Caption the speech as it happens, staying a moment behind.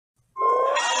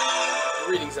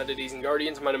Greetings, entities and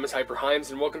guardians. My name is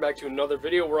HyperHimes, and welcome back to another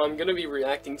video where I'm going to be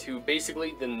reacting to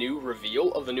basically the new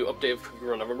reveal of the new update of Cookie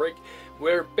Run OvenBreak.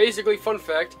 Where basically, fun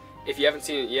fact, if you haven't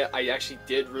seen it yet, I actually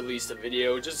did release a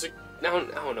video just I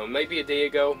don't know, maybe a day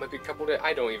ago, maybe a couple days,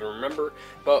 I don't even remember.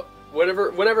 But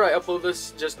whenever I upload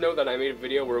this, just know that I made a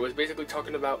video where it was basically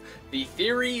talking about the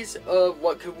theories of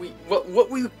what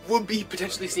we would be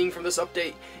potentially seeing from this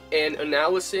update, and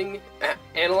analyzing.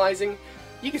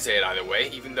 You can say it either way,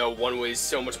 even though one way is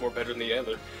so much more better than the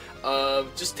other.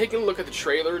 Just taking a look at the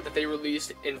trailer that they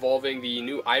released involving the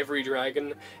new Ivory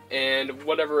Dragon and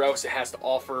whatever else it has to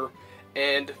offer.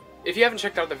 And if you haven't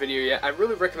checked out the video yet, I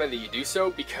really recommend that you do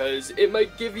so, because it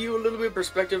might give you a little bit of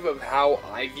perspective of how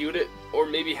I viewed it, or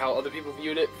maybe how other people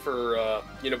viewed it for,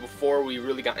 before we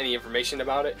really got any information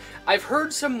about it. I've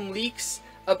heard some leaks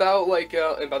about,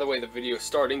 and by the way, the video is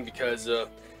starting because,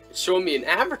 it's showing me an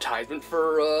advertisement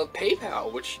for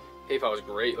PayPal, which PayPal is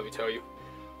great, let me tell you.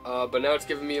 But now it's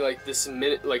giving me this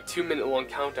 2-minute long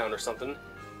countdown or something,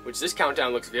 which this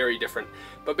countdown looks very different.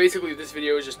 But basically, this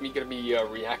video is just me gonna be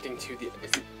reacting to the.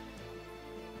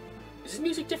 Is this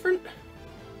music different?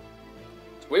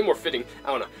 It's way more fitting. I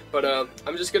don't know, but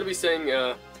I'm just gonna be saying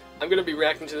I'm gonna be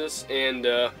reacting to this, and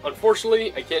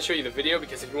unfortunately, I can't show you the video,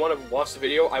 because if you want to watch the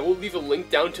video, I will leave a link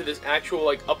down to this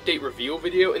actual update reveal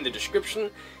video in the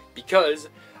description, because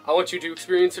I want you to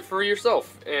experience it for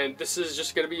yourself. And this is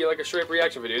just gonna be a straight up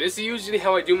reaction video. This is usually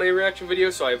how I do my reaction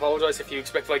videos, so I apologize if you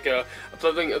expect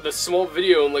the small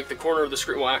video in the corner of the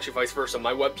screen. Well, actually, vice versa,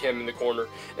 my webcam in the corner,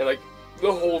 and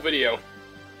the whole video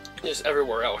just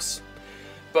everywhere else.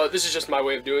 But this is just my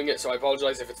way of doing it, so I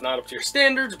apologize if it's not up to your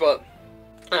standards, but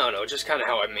I don't know, just kind of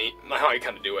how I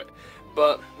kind of do it.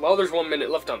 But while there's 1 minute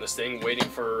left on this thing, waiting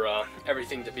for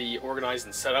everything to be organized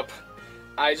and set up,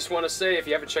 I just want to say, if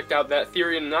you haven't checked out that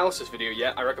theory and analysis video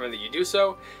yet, I recommend that you do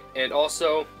so. And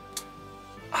also,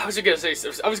 I was gonna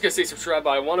say subscribe, but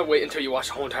I want to wait until you watch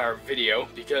the whole entire video,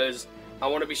 because I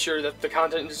want to be sure that the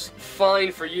content is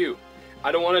fine for you.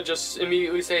 I don't want to just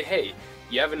immediately say, hey,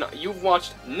 you've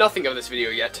watched nothing of this video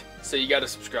yet, so you gotta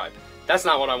subscribe. That's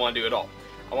not what I want to do at all.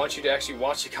 I want you to actually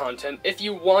watch the content if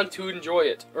you want to enjoy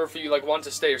it, or if you want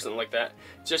to stay or something like that,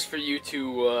 just for you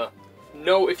to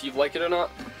know if you like it or not.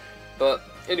 But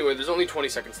anyway, there's only 20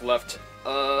 seconds left.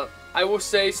 I will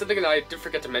say something that I did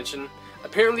forget to mention.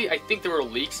 Apparently, I think there were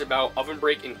leaks about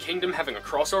OvenBreak and Kingdom having a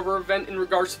crossover event in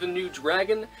regards to the new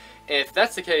dragon, and if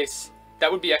that's the case,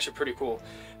 that would be actually pretty cool.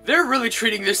 They're really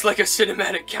treating this like a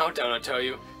cinematic countdown, I tell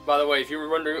you. By the way, if you were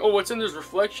wondering, oh, what's in this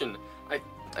reflection?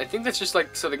 I think that's just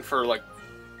something for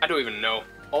I don't even know.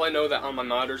 All I know that on my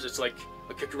monitors it's a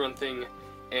Cookie Run thing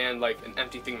and an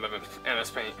empty thing of MS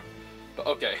Paint. But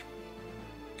okay.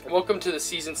 Welcome to the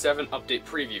Season 7 update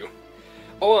preview.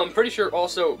 Oh, I'm pretty sure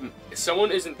also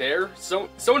someone isn't there.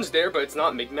 Someone's there, but it's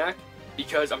not Migmac,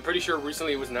 because I'm pretty sure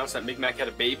recently it was announced that Migmac had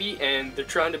a baby and they're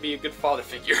trying to be a good father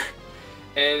figure.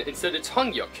 And instead it's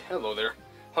Hungyuk. Hello there.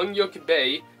 Hungyuk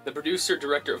Bae, the producer,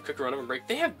 director of Cookie Run OvenBreak.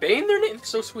 They have Bae in their name? It's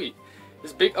so sweet.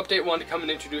 This big update wanted to come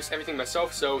and introduce everything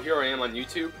myself, so here I am on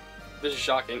YouTube. This is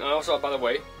shocking. And also, by the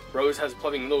way, Rose has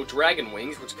plugging little dragon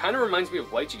wings, which kind of reminds me of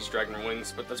Lychee's dragon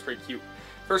wings, but that's pretty cute.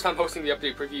 First time hosting the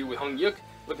update preview with Hungyuk.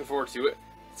 Looking forward to it.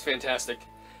 It's fantastic.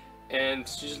 And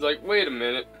she's like, wait a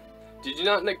minute. Did you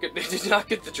not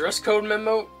get the dress code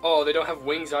memo? Oh, they don't have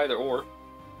wings either, or...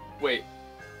 Wait.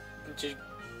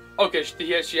 Okay,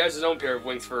 she has his own pair of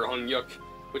wings for Hungyuk,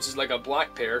 which is a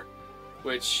black pair,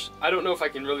 which I don't know if I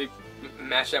can really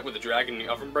match that with the dragon in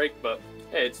the OvenBreak, but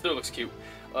hey, it still looks cute.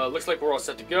 Looks like we're all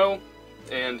set to go.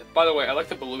 And by the way, I like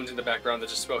the balloons in the background that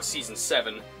just spell Season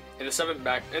 7. And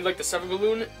the 7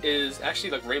 balloon is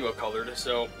actually rainbow colored,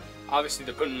 so obviously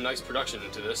they're putting a nice production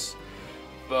into this.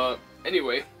 But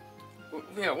anyway,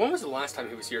 yeah, when was the last time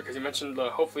he was here? Because he mentioned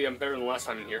hopefully I'm better than the last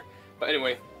time in here. But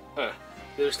anyway,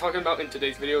 there's talking about in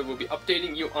today's video, we'll be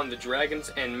updating you on the dragons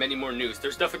and many more news.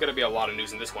 There's definitely going to be a lot of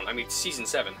news in this one. I mean, it's Season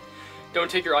 7. Don't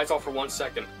take your eyes off for 1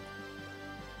 second.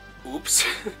 Oops.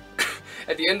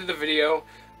 At the end of the video,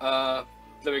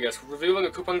 let me guess, revealing a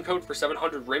coupon code for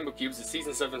 700 Rainbow Cubes is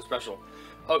Season 7 special.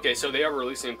 Okay, so they are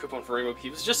releasing a coupon for Rainbow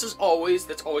Cubes, just as always.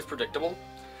 That's always predictable.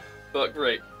 But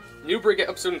great. New breakout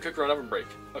episode in Cookie Run OvenBreak.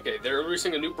 Okay, they're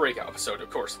releasing a new breakout episode, of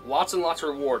course. Lots and lots of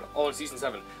reward, all in Season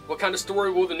 7. What kind of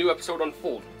story will the new episode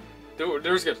unfold? They're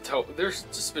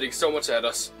just spitting so much at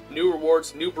us. New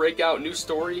rewards, new breakout, new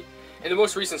story. In the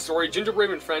most recent story,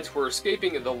 Gingerbread and friends were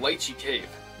escaping the Lychee cave.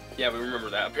 Yeah, we remember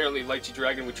that. Apparently, Lychee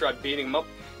Dragon, we tried beating him up,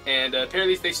 and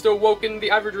apparently they still woke in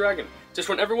the Ivory Dragon. Just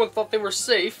when everyone thought they were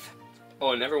safe,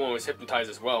 oh, and everyone was hypnotized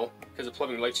as well, because of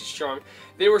plugging Lychee's charm,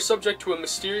 they were subject to a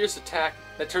mysterious attack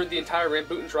that turned the entire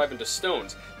Ramboot and Drive into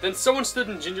stones. Then someone stood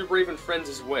in Gingerbrave and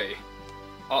Friends' way.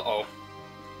 Uh-oh.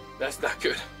 That's not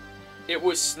good. It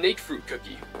was Snakefruit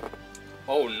Cookie.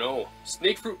 Oh no.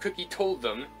 Snakefruit Cookie told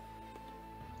them...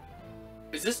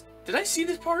 Is this... Did I see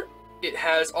this part? It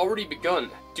has already begun.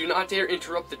 Do not dare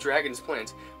interrupt the dragon's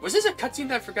plans. Was this a cutscene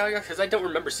that I forgot about? Because I don't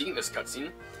remember seeing this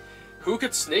cutscene. Who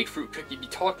could Snakefruit Cookie be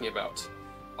talking about?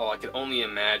 Oh, I can only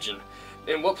imagine.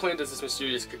 And what plan does this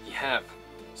mysterious cookie have?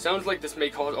 Sounds like this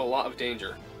may cause a lot of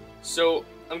danger. So,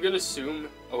 I'm gonna assume...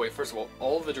 Oh wait, first of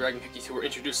all of the dragon cookies who were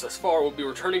introduced thus far will be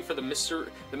returning for the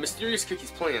mysterious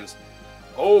cookie's plans.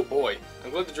 Oh boy,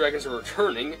 I'm glad the dragons are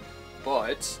returning,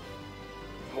 but...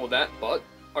 Hold that, but...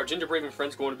 Are Gingerbrave and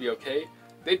Friends going to be okay?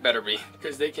 They'd better be,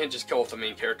 because they can't just kill off the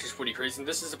main characters. Pretty crazy.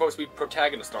 This is supposed to be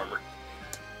protagonist armor.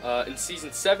 In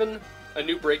Season 7, a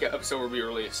new Breakout episode will be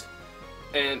released.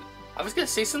 And I was going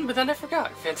to say something, but then I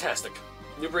forgot. Fantastic.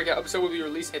 New Breakout episode will be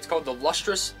released. It's called The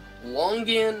Lustrous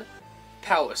Longan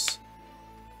Palace.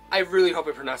 I really hope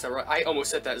I pronounced that right. I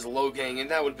almost said that as Logang, and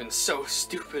that would have been so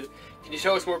stupid. Can you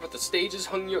tell us more about the stages,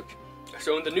 Hungyuk?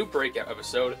 So in the new Breakout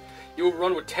episode, you will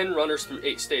run with 10 runners through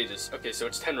 8 stages. Okay, so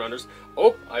it's 10 runners.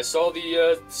 Oh, I saw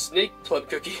the Snake Pleb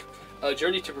Cookie.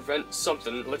 Journey to prevent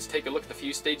something. Let's take a look at the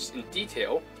few stages in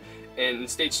detail. And in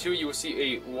stage 2, you will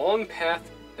see a long path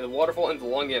and the waterfall and the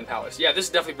Longan Palace. Yeah, this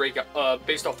is definitely Breakout,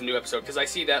 based off the new episode, because I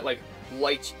see that, like,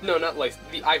 no, not like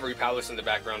the Ivory Palace in the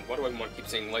background. Why do I want to keep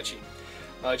saying Lychee?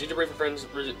 Gingerbrave and Friends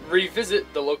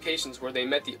revisit the locations where they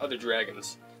met the other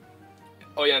dragons.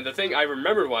 Oh yeah, and the thing I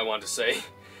remembered what I wanted to say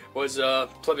was,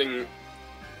 plubbing.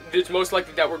 It's most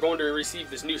likely that we're going to receive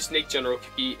this new Snake General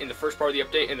cookie in the first part of the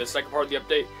update, and the second part of the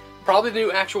update, probably the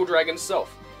new actual dragon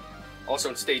itself. Also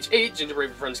in Stage 8, Gingerbrave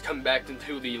and Friends come back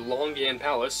into the Longan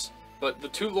Palace, but the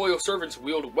 2 loyal servants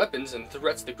wield weapons and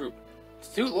threats the group.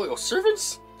 2 loyal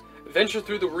servants? Venture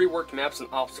through the reworked maps and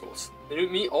obstacles. They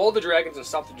meet all the dragons and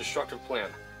stop the destructive plan.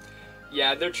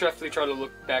 Yeah, they're definitely trying to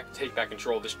look back, take back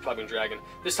control of this plubbing dragon.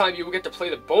 This time you will get to play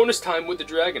the bonus time with the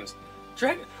dragons.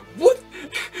 What?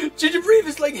 Gingerbrave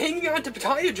is like hanging on to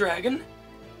Pitaya Dragon?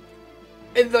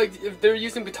 And like, if they're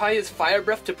using Pitaya's fire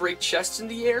breath to break chests in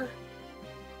the air?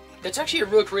 That's actually a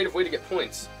real creative way to get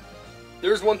points.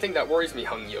 There's one thing that worries me,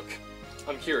 Hungyuk.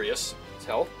 I'm curious,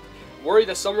 tell. Worry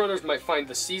that some runners might find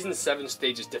the Season 7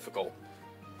 stages difficult.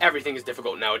 Everything is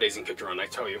difficult nowadays in Cookie Run, I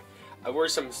tell you. I worry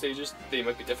some stages, they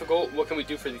might be difficult. What can we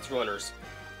do for these runners?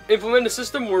 Implement a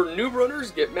system where new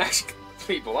runners get max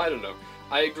people, I don't know.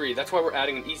 I agree, that's why we're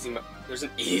adding an easy mode. There's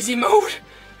an easy mode?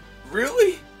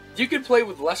 Really? You could play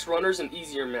with less runners and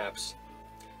easier maps.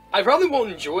 I probably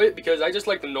won't enjoy it because I just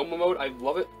like the normal mode, I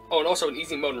love it. Oh, and also an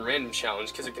easy mode and random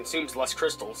challenge because it consumes less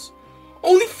crystals.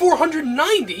 Only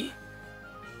 490?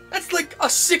 That's like a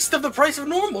sixth of the price of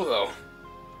normal though.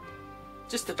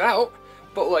 Just about,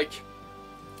 but like,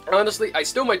 honestly, I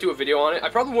still might do a video on it. I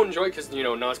probably won't enjoy it because, you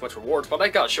know, not as much rewards, but I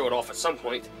gotta show it off at some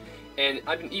point. And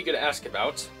I've been eager to ask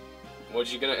about,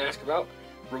 what you gonna ask about?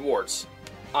 Rewards.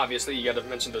 Obviously, you gotta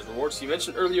mention those rewards. You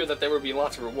mentioned earlier that there would be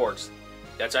lots of rewards.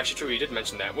 That's actually true, you did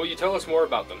mention that. Will you tell us more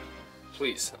about them?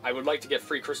 Please, I would like to get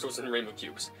free crystals and rainbow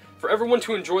cubes. For everyone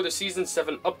to enjoy the Season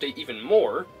 7 update even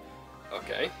more,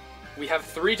 okay, we have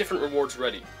 3 different rewards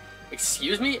ready.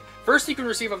 Excuse me? First, you can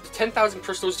receive up to 10,000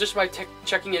 crystals just by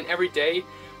checking in every day.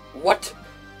 What?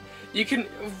 You can...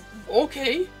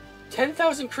 Okay.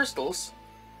 10,000 crystals.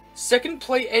 Second,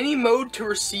 play any mode to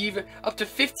receive up to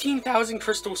 15,000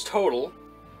 crystals total.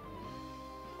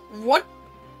 What?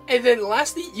 And then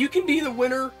lastly, you can be the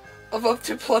winner of up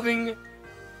to plumbing...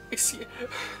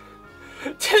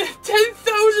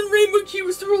 10,000 rainbow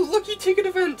cubes through a lucky ticket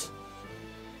event.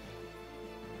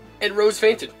 And Rose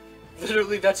fainted.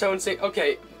 Literally, that's how insane.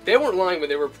 Okay, they weren't lying when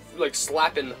they were like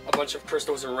slapping a bunch of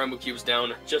crystals and rainbow cubes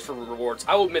down just for rewards.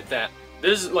 I will admit that.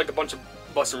 This is like a bunch of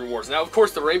busting rewards. Now, of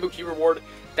course, the rainbow cube reward,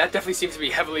 that definitely seems to be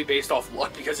heavily based off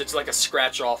luck because it's like a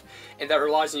scratch off, and that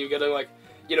relies on you getting like,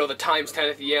 you know, the times 10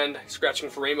 at the end, scratching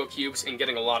for rainbow cubes and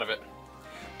getting a lot of it.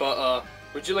 But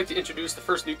would you like to introduce the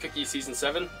first new cookie of Season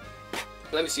 7?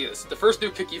 Let me see this. The first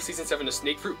new cookie of Season 7 is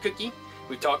Snakefruit Cookie.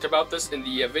 We talked about this in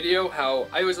the video, how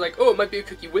I was like, oh, it might be a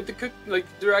cookie with the cookie, like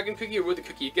the dragon cookie, or with the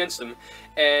cookie against them.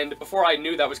 And before I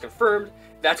knew that was confirmed,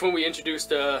 that's when we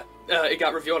introduced, it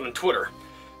got revealed on Twitter.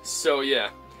 So yeah,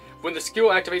 when the skill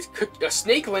activates,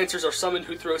 snake lancers are summoned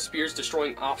who throw spears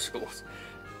destroying obstacles.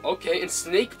 Okay, and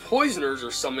snake poisoners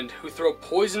are summoned who throw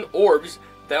poison orbs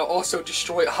that also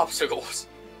destroy obstacles.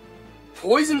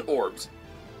 Poison orbs.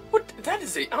 What? That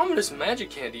is a ominous magic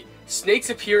candy. Snakes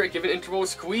appear at given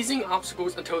intervals, squeezing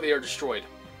obstacles until they are destroyed.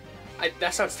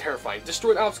 That sounds terrifying.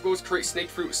 Destroy obstacles, create snake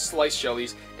fruit slice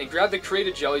jellies, and grab the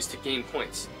created jellies to gain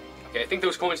points. Okay, I think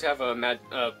those coins have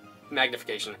a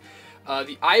magnification.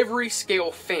 The ivory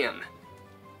scale fan.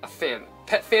 A fan.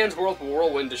 Pet fan's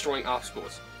whirlwind, destroying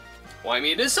obstacles. Well, I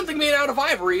mean, it is something made out of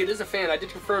ivory. It is a fan. I did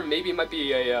confirm maybe it might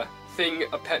be a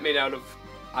pet made out of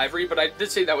ivory, but I did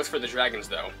say that was for the dragons,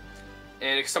 though.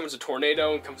 And it summons a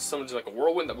tornado, and summons like a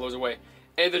whirlwind that blows away.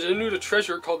 And there's a new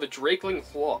treasure called the Drakeling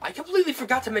Claw. I completely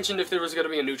forgot to mention if there was going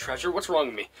to be a new treasure. What's wrong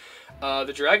with me?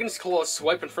 The Dragon's Claw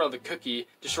swipe in front of the cookie,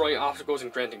 destroying obstacles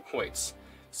and granting points.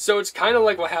 So it's kind of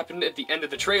like what happened at the end of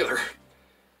the trailer.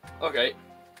 Okay.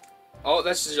 Oh,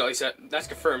 that's the jelly set. That's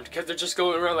confirmed, because they're just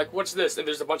going around like, what's this? And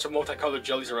there's a bunch of multicolored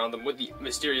jellies around them with the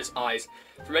mysterious eyes.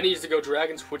 For many years ago,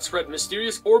 dragons would spread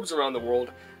mysterious orbs around the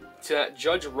world to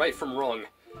judge right from wrong.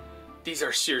 These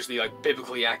are seriously like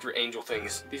biblically accurate angel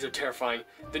things. These are terrifying.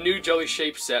 The new jelly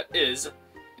shape set is,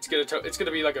 it's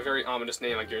gonna be like a very ominous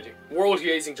name, I guarantee. World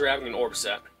Gazing Dragon Orb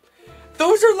set.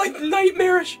 Those are like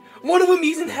nightmarish. One of them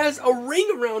even has a ring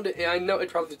around it, and I know it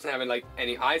probably doesn't have like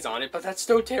any eyes on it, but that's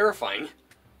so terrifying.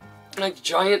 Like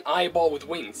giant eyeball with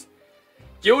wings.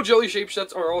 Guild jelly shape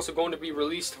sets are also going to be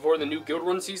released for the new guild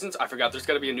run seasons. I forgot there's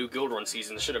got to be a new guild run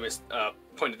season. I should have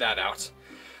pointed that out.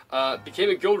 Became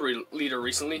a guild leader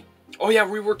recently. Oh yeah,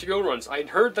 reworked guild runs. I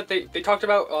heard that they talked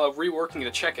about reworking the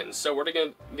check-ins. So what are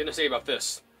they gonna say about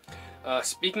this?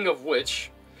 Speaking of which,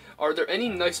 are there any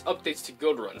nice updates to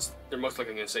guild runs? They're most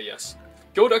likely gonna say yes.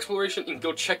 Guild exploration and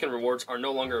guild check-in rewards are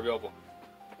no longer available.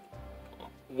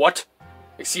 What?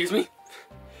 Excuse me?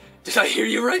 Did I hear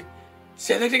you right?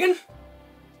 Say that again?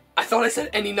 I thought I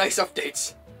said any nice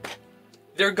updates.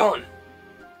 They're gone.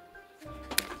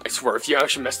 I swear, if you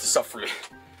actually messed this up for me.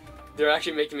 They're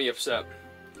actually making me upset.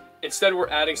 Instead, we're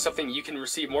adding something you can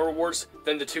receive more rewards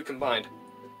than the two combined.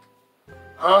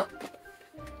 Huh?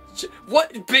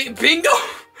 What? Bingo?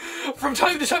 From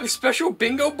time to time, special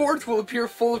bingo boards will appear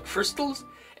full of crystals,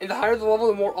 and the higher the level,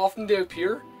 the more often they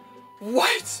appear?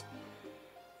 What?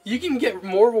 You can get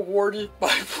more rewarded by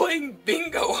playing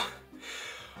bingo.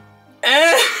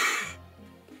 And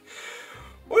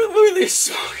look at this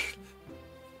smoking.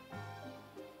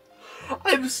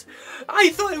 I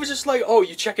thought it was just like, oh,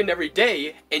 you check in every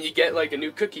day and you get like a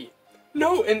new cookie.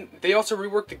 No, and they also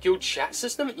reworked the guild chat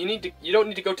system. You don't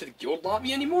need to go to the guild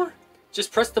lobby anymore.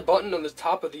 Just press the button on the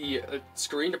top of the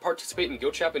screen to participate in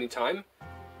guild chat anytime.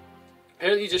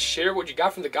 Apparently, you just share what you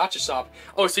got from the gacha shop.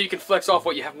 Oh, so you can flex off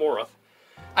what you have more of.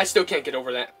 I still can't get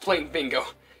over that. Playing bingo.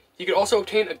 You can also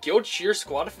obtain a guild cheer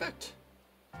squad effect.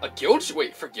 A guild?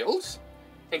 Wait, for guilds?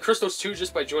 And crystals too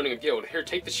just by joining a guild. Here,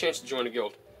 take the chance to join a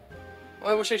guild.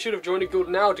 Well, I wish I should have joined a guild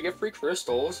now to get free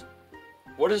crystals.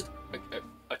 What is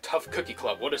a tough cookie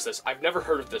club? What is this? I've never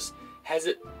heard of this. Has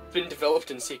it been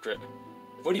developed in secret?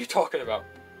 What are you talking about?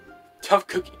 Tough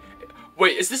cookie.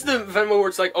 Wait, is this the event where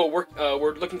it's like, oh,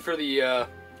 we're looking for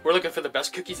the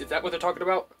best cookies? Is that what they're talking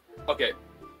about? Okay.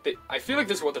 I feel like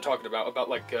this is what they're talking about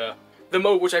like, the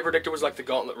mode which I predicted was like the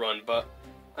gauntlet run, but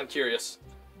I'm curious.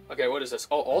 Okay, what is this?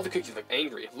 Oh, all the cookies look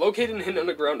angry. Located in hidden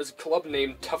underground is a club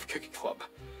named Tough Cookie Club.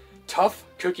 Tough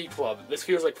Cookie Club. This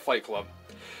feels like Fight Club.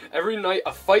 Every night,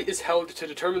 a fight is held to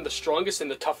determine the strongest and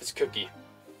the toughest cookie.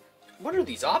 What are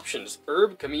these options?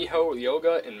 Herb, Kamiho,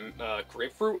 Yoga, and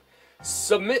Grapefruit?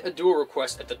 Submit a duel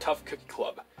request at the Tough Cookie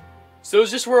Club. So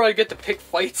is this where I get to pick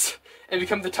fights and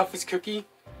become the toughest cookie?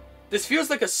 This feels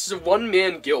like a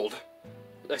one-man guild.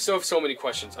 I still have so many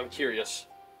questions. I'm curious.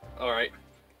 Alright.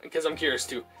 Because I'm curious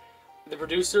too. The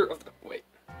producer of the... Wait.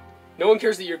 No one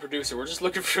cares that you're a producer. We're just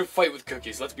looking for a fight with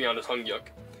cookies. Let's be honest, Hung Yuck.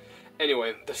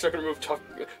 Anyway, the second move,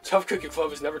 Tough Cookie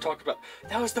Club is never talked about.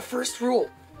 That was the first rule.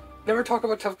 Never talk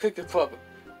about Tough Cookie Club.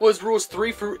 Was rules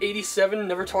 3 through 87,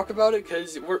 never talk about it?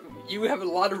 Because you have a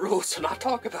lot of rules to not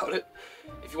talk about it.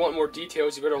 If you want more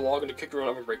details, you better log into Cookie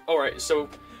Run OvenBreak. Alright, so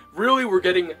really we're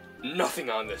getting nothing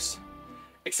on this.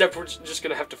 Except we're just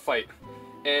going to have to fight.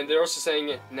 And they're also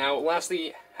saying, now,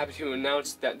 lastly, happy to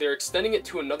announce that they're extending it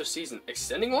to another season.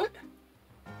 Extending what?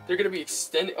 They're going to be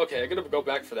extending... Okay, I'm going to go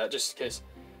back for that, just in case.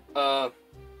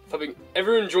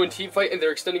 Everyone joined Team Fight, and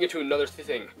they're extending it to another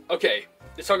thing. Okay,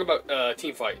 let's talk about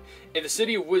Team Fight. In the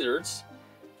City of Wizards,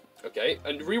 okay,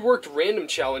 a reworked random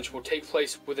challenge will take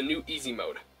place with a new easy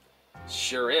mode.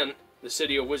 Sure in. The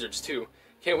City of Wizards, too.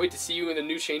 Can't wait to see you in the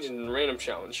new change in the random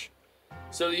challenge.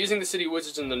 So they're using the City of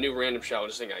Wizards in the new random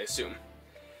challenge thing, I assume.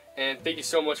 And thank you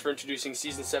so much for introducing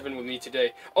Season 7 with me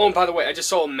today. Oh, and by the way, I just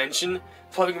saw a mention,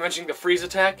 Flubbing mentioning the freeze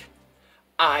attack.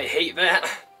 I hate that.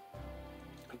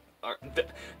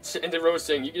 And the Rose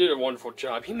saying, you did a wonderful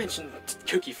job. He mentioned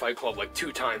Cookie Fight Club like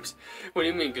 2 times. What do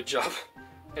you mean, good job?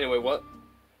 Anyway, what?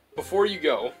 Before you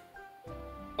go,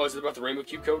 Oh, is it about the Rainbow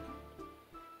Cube code?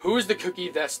 Who is the cookie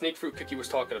that Snake Fruit Cookie was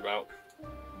talking about?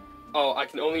 Oh, I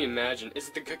can only imagine. Is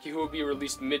it the cookie who will be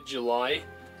released mid-July?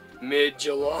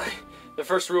 Mid-July. The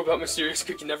first rule about mysterious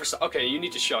cookie never saw. Okay, you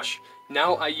need to shush.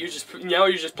 Now you're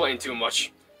just playing too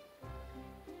much.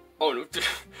 Oh no.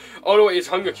 Oh no, wait, it's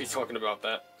Hunger Cube talking about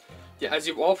that. Yeah, as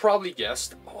you've all probably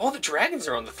guessed, all the dragons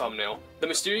are on the thumbnail. The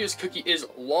mysterious cookie is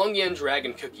Longyan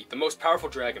Dragon Cookie, the most powerful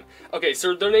dragon. Okay,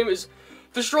 so their name is...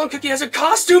 The strong cookie has a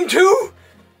costume too!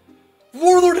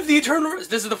 Warlord of the Eternal...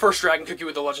 This is the first dragon cookie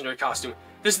with a legendary costume.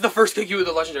 This is the first cookie with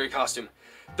a legendary costume.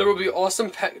 There will be awesome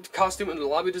pet costume in the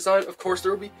lobby design. Of course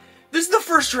there will be... This is the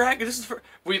first dragon. This is for...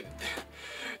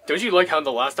 Don't you like how in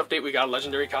the last update we got a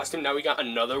legendary costume? Now we got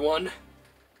another one.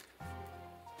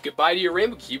 Goodbye to your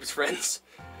Rainbow Cubes, friends.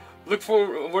 What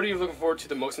are you looking forward to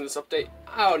the most in this update?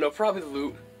 I don't know, probably the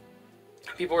loot.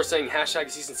 People are saying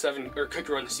hashtag Season 7, or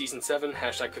Cookie Run Season 7,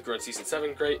 hashtag Cookie Run Season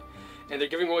 7, great. And they're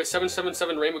giving away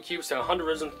 777 Rainbow Cubes to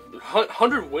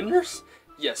 100 winners?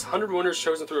 Yes, 100 winners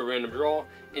chosen through a random draw,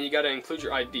 and you gotta include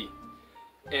your ID.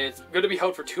 And it's gonna be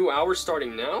held for 2 hours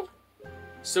starting now?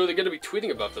 So they're gonna be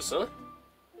tweeting about this, huh?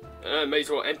 I may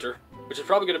as well enter, which is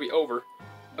probably gonna be over.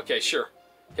 Okay, sure.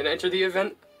 Can I enter the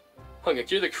event? Hungik,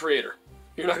 you're the creator.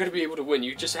 You're not going to be able to win.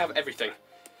 You just have everything.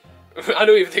 I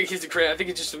don't even think he's the creator. I think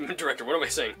he's just a director. What am I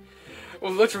saying?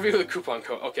 Well, let's reveal the coupon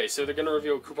code. Okay, so they're going to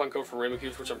reveal a coupon code for Rainbow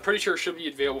Cubes, which I'm pretty sure should be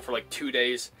available for like 2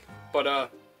 days. But,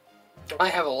 I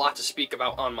have a lot to speak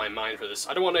about on my mind for this.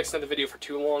 I don't want to extend the video for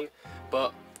too long,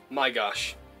 but my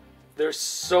gosh. There's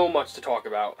so much to talk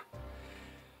about.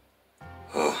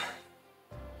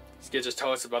 This guy just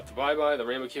tell us about the bye-bye, the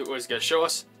Rainbow Cube. What is going to show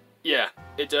us? Yeah,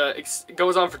 it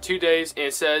goes on for 2 days, and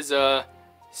it says,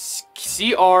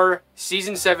 CR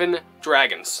Season 7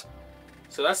 Dragons.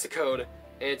 So that's the code,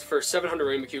 and it's for 700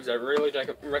 Rainbow Cubes. I really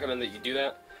recommend that you do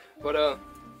that. But,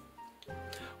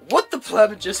 what the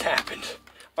pleb just happened?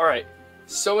 Alright,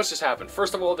 so much just happened.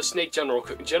 First of all, the Snake General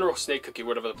Snake Cookie,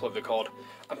 whatever the pleb they're called.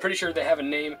 I'm pretty sure they have a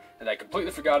name that I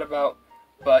completely forgot about.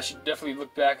 But I should definitely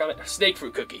look back on it. Snake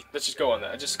Fruit Cookie. Let's just go on that.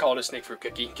 I just call it a Snake Fruit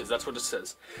Cookie because that's what it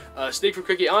says. Snake Fruit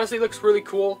Cookie honestly looks really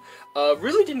cool.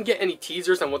 Really didn't get any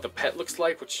teasers on what the pet looks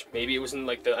like, which maybe it was in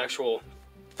like the actual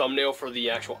thumbnail for the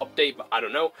actual update, but I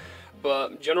don't know.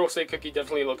 But General Snake Cookie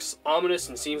definitely looks ominous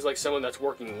and seems like someone that's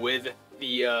working with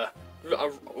the,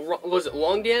 was it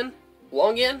Longyan?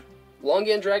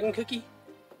 Longyan Dragon Cookie?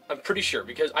 I'm pretty sure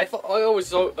because I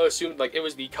always assumed like it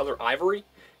was the color ivory.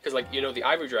 Because, like, you know, the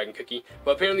Ivory Dragon Cookie,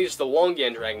 but apparently it's the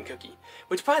Longyan Dragon Cookie.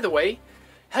 Which, by the way,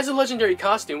 has a legendary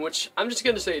costume, which I'm just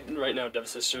going to say right now, Dev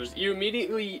Sisters,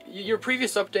 your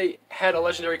previous update had a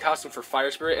legendary costume for Fire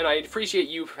Spirit, and I appreciate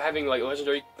you having, like,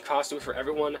 legendary costumes for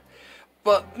everyone.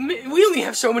 But we only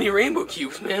have so many Rainbow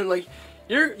Cubes, man. Like,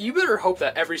 you better hope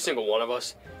that every single one of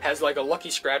us has, like, a lucky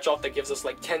scratch-off that gives us,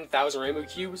 like, 10,000 Rainbow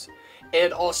Cubes.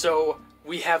 And also,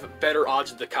 we have better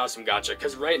odds of the costume gacha,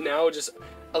 because right now, just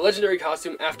a legendary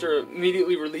costume after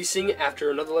immediately releasing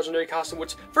after another legendary costume,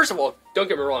 which, first of all, don't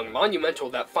get me wrong, monumental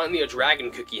that finally a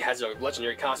Dragon Cookie has a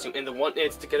legendary costume, and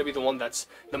it's going to be the one that's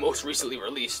the most recently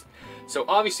released. So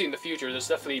obviously in the future, there's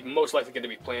definitely most likely going to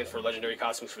be plans for legendary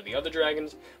costumes for the other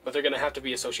dragons, but they're going to have to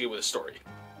be associated with a story.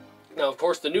 Now, of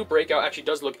course, the new Breakout actually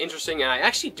does look interesting, and I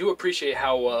actually do appreciate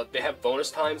how they have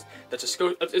bonus times that's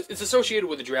it's associated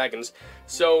with the dragons,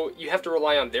 so you have to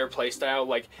rely on their playstyle.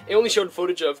 Like, it only showed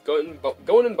footage of going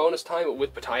in bonus time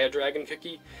with Pattaya Dragon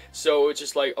Cookie, so it's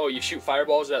just like, oh, you shoot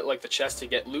fireballs at, like, the chest to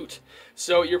get loot.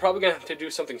 So you're probably going to have to do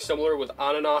something similar with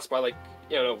Ananas by, like,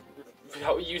 you know,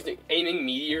 aiming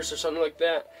meteors or something like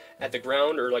that at the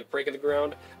ground, or, like, breaking the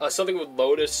ground. Something with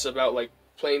Lotus about, like,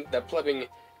 playing that plebbing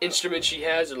instrument she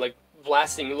has, or like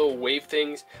blasting little wave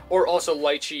things, or also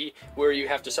Lychee, where you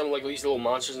have to summon like these little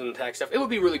monsters and attack stuff. It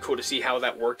would be really cool to see how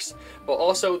that works. But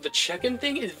also the check-in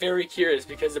thing is very curious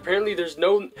because apparently there's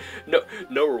no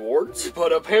rewards,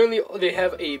 but apparently they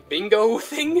have a bingo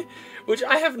thing, which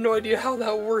I have no idea how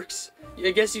that works.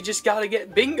 I guess you just gotta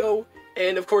get bingo,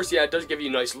 and of course, yeah, it does give you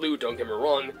nice loot. Don't get me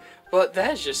wrong, but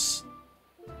that's just.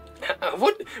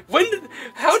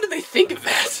 How did they think of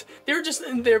that? They were just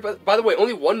in there, but by the way,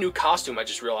 only one new costume I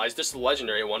just realized. This is the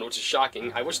legendary one, which is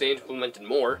shocking. I wish they implemented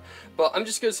more, but I'm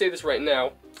just gonna say this right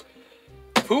now.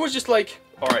 Who was just like,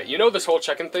 alright, you know this whole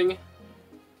check-in thing?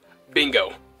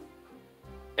 Bingo.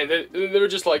 And they were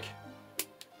just like,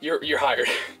 you're hired.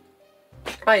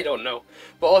 I don't know.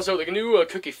 But also, the new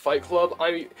Cookie Fight Club,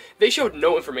 they showed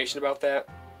no information about that.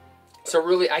 So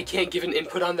really, I can't give an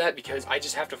input on that because I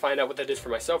just have to find out what that is for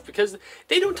myself because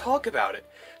they don't talk about it.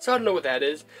 So I don't know what that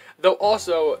is. Though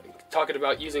also, talking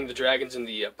about using the dragons in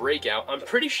the breakout, I'm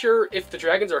pretty sure if the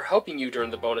dragons are helping you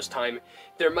during the bonus time,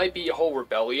 there might be a whole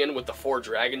rebellion with the 4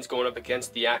 dragons going up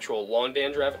against the actual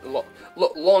Longan dragon.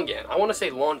 Longan. I want to say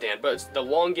Longan, but it's the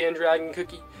Longan dragon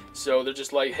cookie. So they're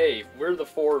just like, hey, we're the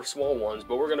 4 small ones,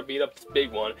 but we're going to beat up this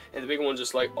big one. And the big one's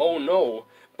just like, oh no,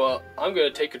 but I'm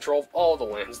going to take control of all the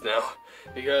lands now.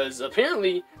 Because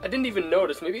apparently, I didn't even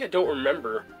notice, maybe I don't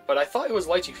remember, but I thought it was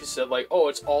Lychee who said like, oh,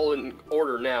 it's all in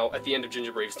order now at the end of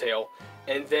Gingerbrave's tale.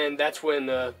 And then that's when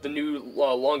the new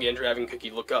Longan dragon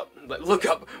cookie woke up,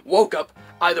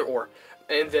 either or.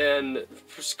 And then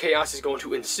chaos is going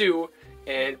to ensue,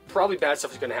 and probably bad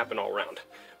stuff is going to happen all around.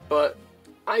 But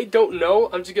I don't know.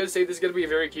 I'm just going to say this is going to be a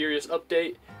very curious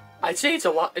update. I'd say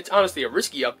it's honestly a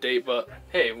risky update, but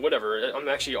hey, whatever. I'm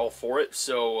actually all for it,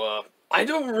 so I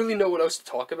don't really know what else to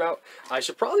talk about. I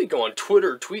should probably go on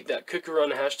Twitter, tweet that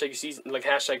Cookerun hashtag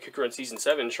Cookerun Season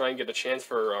 7, try and get a chance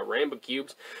for Rainbow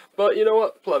Cubes. But you know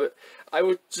what? Pleb it. I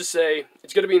would just say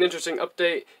it's going to be an interesting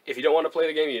update. If you don't want to play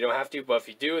the game, you don't have to. But if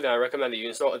you do, then I recommend that you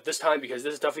install it this time, because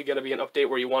this is definitely going to be an update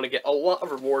where you want to get a lot of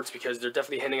rewards, because they're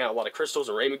definitely handing out a lot of crystals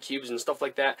and Rainbow Cubes and stuff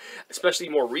like that, especially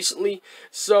more recently.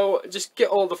 So just get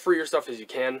all the freer stuff as you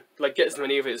can. Like, get as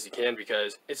many of it as you can,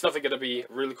 because it's definitely going to be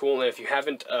really cool. And if you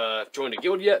haven't joined a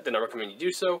guild yet, then I recommend you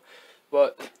do so.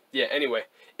 But yeah, anyway,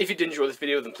 if you did enjoy this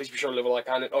video, then please be sure to leave a like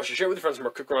on it. Also, share it with your friends for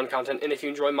more Cookerun content. And if you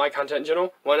enjoy my content in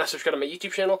general, why not subscribe to my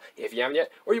YouTube channel if you haven't yet?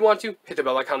 Or you want to, hit the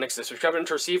bell icon next to the subscribe button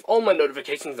to receive all my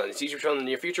notifications on this YouTube channel in the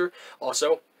near future.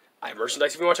 Also, I have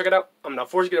merchandise if you want to check it out. I'm not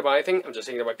forced you to buy anything. I'm just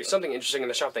saying there might be something interesting in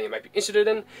the shop that you might be interested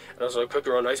in. And also,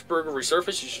 Cookerun Iceberg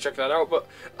Resurface. You should check that out. But,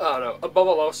 I don't know. Above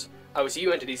all else, I will see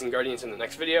you entities and guardians in the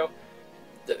next video.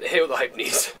 Hail the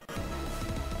Hypenese.